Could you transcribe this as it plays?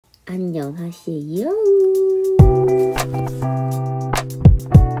안녕하세요.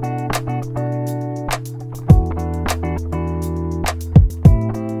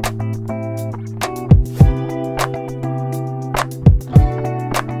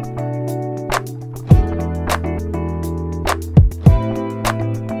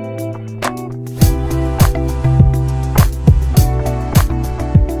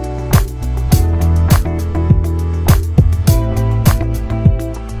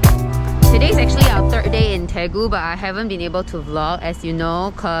 Daegu, but I haven't been able to vlog, as you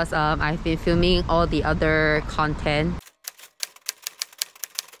know, because I've been filming all the other content.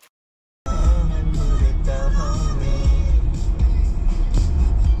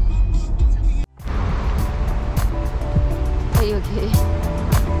 Are you okay?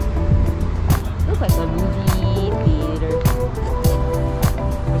 Looks like a movie theater.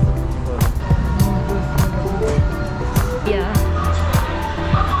 Yeah.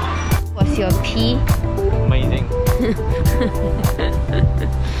 What's your pee? Amazing.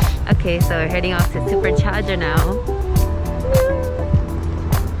 Okay, so we're heading off to Supercharger now.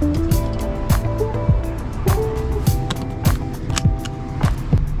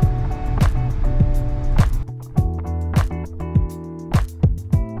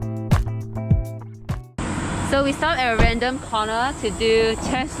 So we stopped at a random corner to do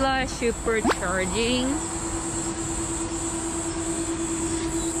Tesla supercharging.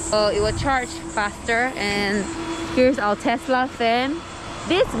 So it will charge faster, and here's our Tesla fam.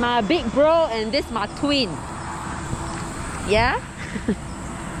 This my big bro and this my twin. Yeah?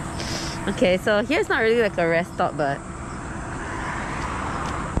 Okay, so here's not really like a rest stop, but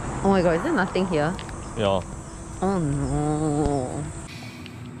oh my god, is there nothing here? Yeah. Oh no.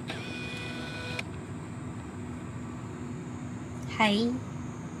 Hi.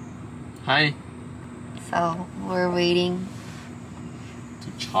 Hi. So we're waiting.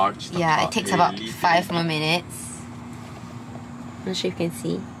 To charge the Yeah, car. it takes about 5 more minutes. I'm not sure if you can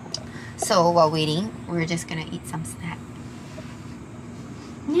see. So while waiting, we're just gonna eat some snack.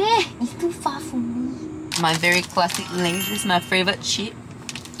 Yeah, it's too far for me. My very classic Lay's is my favorite chip.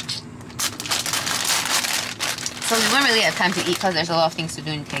 So we won't really have time to eat because there's a lot of things to do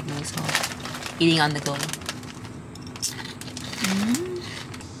in Daegu, so eating on the go.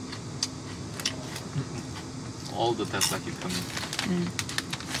 All the Tesla keep coming.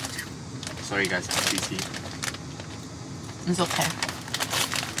 Sorry guys, I'm busy. It's okay.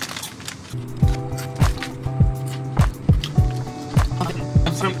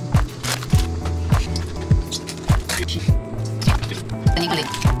 I'm sorry.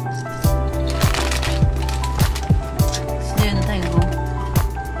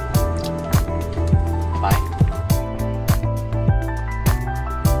 Bye.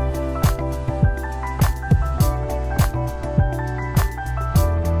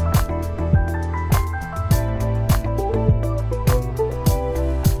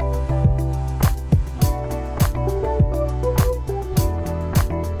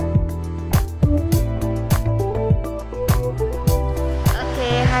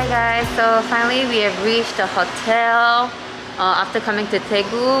 So finally we have reached the hotel. After coming to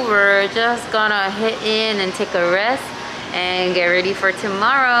Daegu, we're just gonna head in and take a rest and get ready for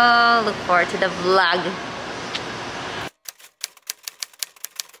tomorrow. Look forward to the vlog.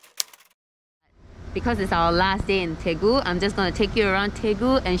 Because it's our last day in Daegu, I'm just gonna take you around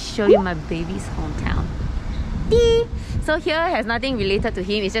Daegu and show you my baby's hometown. So here has nothing related to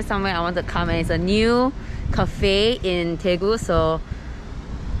him, it's just somewhere I want to come, and it's a new cafe in Daegu. So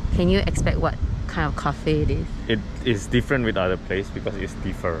can you expect what kind of cafe it is? It is different with other place because it's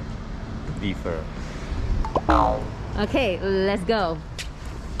differ. Okay, let's go.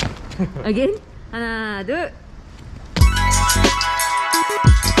 Again? 하나, 둘.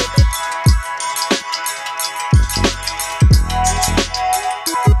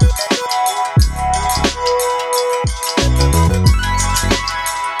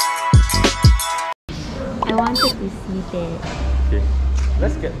 I wanted to see that. Okay,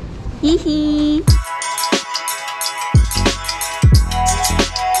 let's get. Hee hee.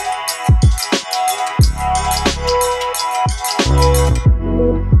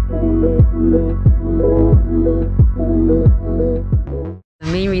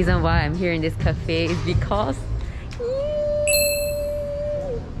 The main reason why I'm here in this cafe is because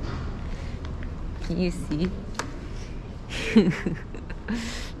can you see?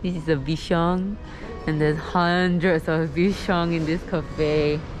 This is a bichon, and there's hundreds of bichons in this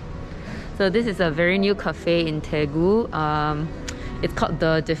cafe. So this is a very new cafe in Daegu. It's called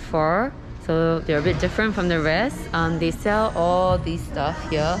the Defer. So they're a bit different from the rest. They sell all these stuff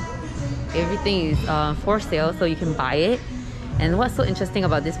here. Everything is for sale, so you can buy it. And what's so interesting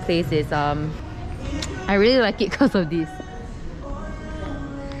about this place is I really like it because of this.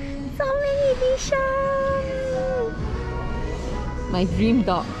 So many bichons! My dream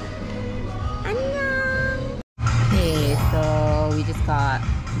dog. Annyeong! Okay, so we just got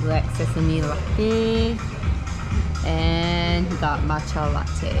black sesame latte and we got matcha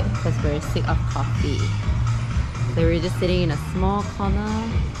latte because we're sick of coffee. So we're just sitting in a small corner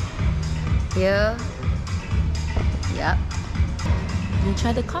here. Yep. And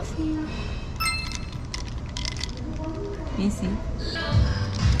try the coffee. Can you see?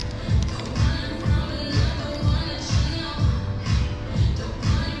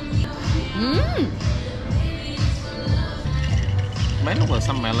 Mine was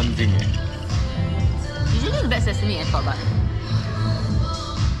some melon thing. Usually the best sesame I thought, but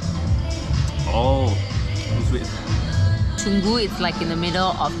Oh, sweet. Chunggu is like in the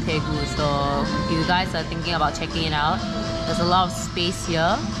middle of Daegu, so if you guys are thinking about checking it out, there's a lot of space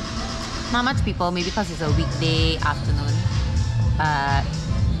here. Not much people, maybe because it's a weekday afternoon, but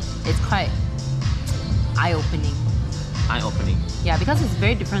it's quite eye-opening. Eye-opening. Yeah, because it's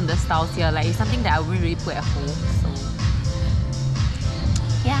very different, the styles here. Like, it's something that I wouldn't really put at home, so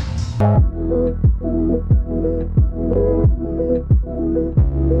yeah.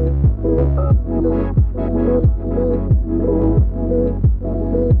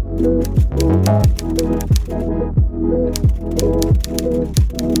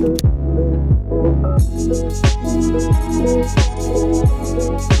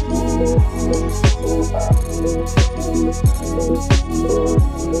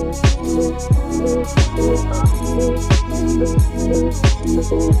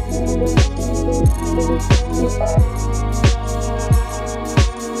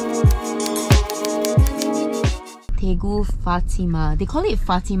 Daegu Fatima. They call it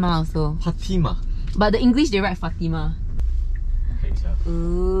Fatima also. Fatima. But the English they write Fatima.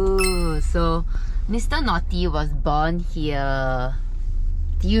 Ooh, so Mr. Noti was born here.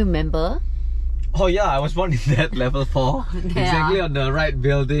 Do you remember? Oh yeah, I was born in that level 4. Exactly on the right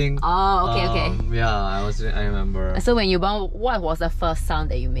building. Oh, okay, okay. Yeah, I remember. So when you born, what was the first sound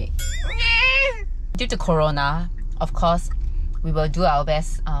that you made? Due to Corona, of course, we will do our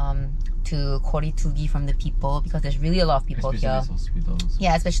best to koritugi from the people because there's really a lot of people here. Hospitals.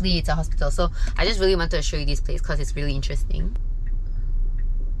 Yeah, especially it's a hospital. So I just really wanted to show you this place because it's really interesting.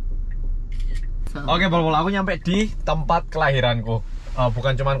 So, Oke, Bol, aku nyampe di tempat kelahiranku.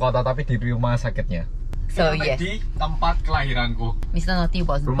 Bukan cuma kota tapi di rumah sakitnya. so Nyampe yes, di tempat kelahiranku. Mr. Noti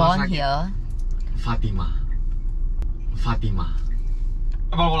was Rumah born sakit. here. Fatima.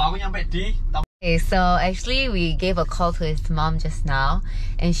 Bol, aku nyampe di Okay, so actually we gave a call to his mom just now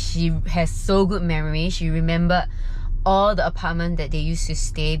and she has so good memory. She remembered all the apartment that they used to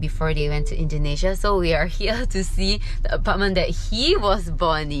stay before they went to Indonesia. So we are here to see the apartment that he was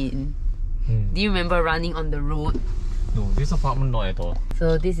born in. Do you remember running on the road? No, this apartment not at all.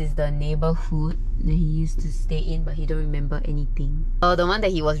 So this is the neighborhood that he used to stay in, but he don't remember anything. So the one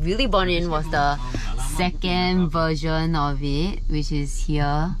that he was really born in was the second version of it, which is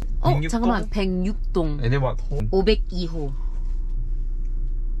here. Oh, 잠깐만, 106동. And then what? 502호.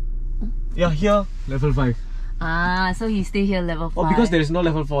 Yeah, here level 5. Ah, so he stay here level 5. Oh, because there is no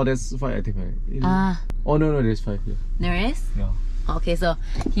level 4. There's 5, I think. Right? Ah, Oh no, there's 5 here. there is? Yeah. Okay, so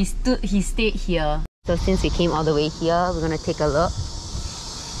he stayed here. So since we came all the way here, we're gonna take a look.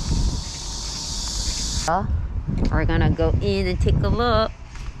 We're gonna go in and take a look.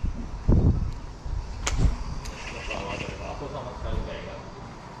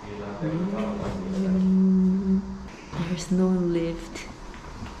 There's no lift.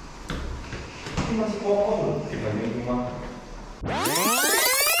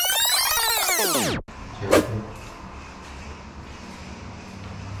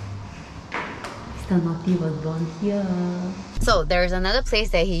 Mr. Noti was born here. So there's another place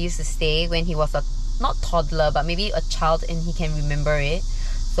that he used to stay when he was a not toddler but maybe a child and he can remember it.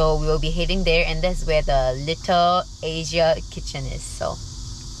 So we will be heading there and that's where the Little Asia kitchen is. So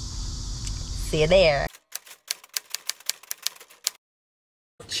see you there.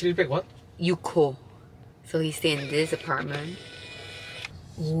 700 what? Yuko. So he stayed in this apartment.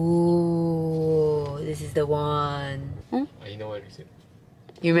 Ooh, this is the one. I know where is it.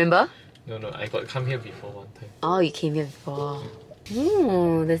 You remember? No, I got come here before one time. Oh, you came here before.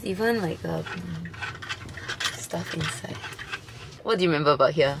 Ooh, there's even like stuff inside. What do you remember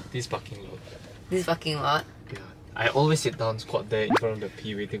about here? This parking lot. This parking lot? Yeah. I always sit down, squat there in front of the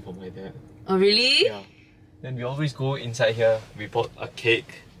P waiting for my dad. Oh, really? Yeah. Then we always go inside here. We bought a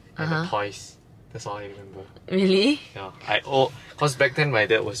cake and the toys. That's all I remember. Really? Yeah. Cause back then my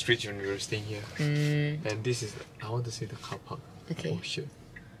dad was rich when we were staying here. And this is, I want to say the car park. Okay. Oh shit.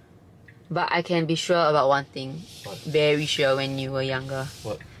 But I can be sure about one thing. What? Very sure when you were younger.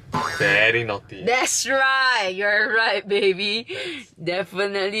 What? Very naughty. That's right! You're right, baby.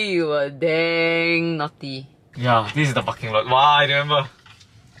 Definitely you were dang naughty. Yeah, this is the parking lot. Wow, I remember.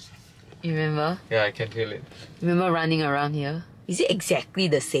 You remember? Yeah, I can feel it. Remember running around here? Is it exactly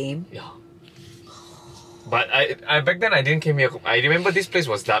the same? Yeah. But I back then I didn't came here. I remember this place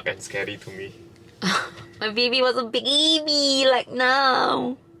was dark and scary to me. My baby was a baby like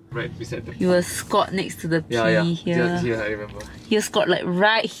now. Right beside the He was squat next to the pee here. Just here, I remember. He was squat like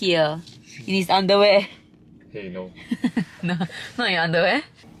right here. In his underwear. Hey, no. No, not your underwear.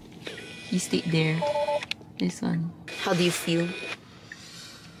 He stayed there. This one. How do you feel?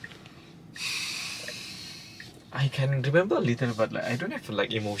 I can remember a little, but like I don't have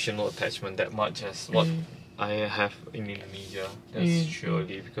like emotional attachment that much as what I have in Indonesia. That's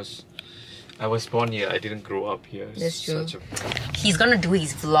surely because I was born here. I didn't grow up here. That's true. He's gonna do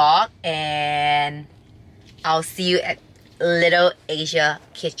his vlog and I'll see you at Little Asia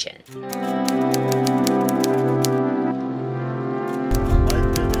Kitchen.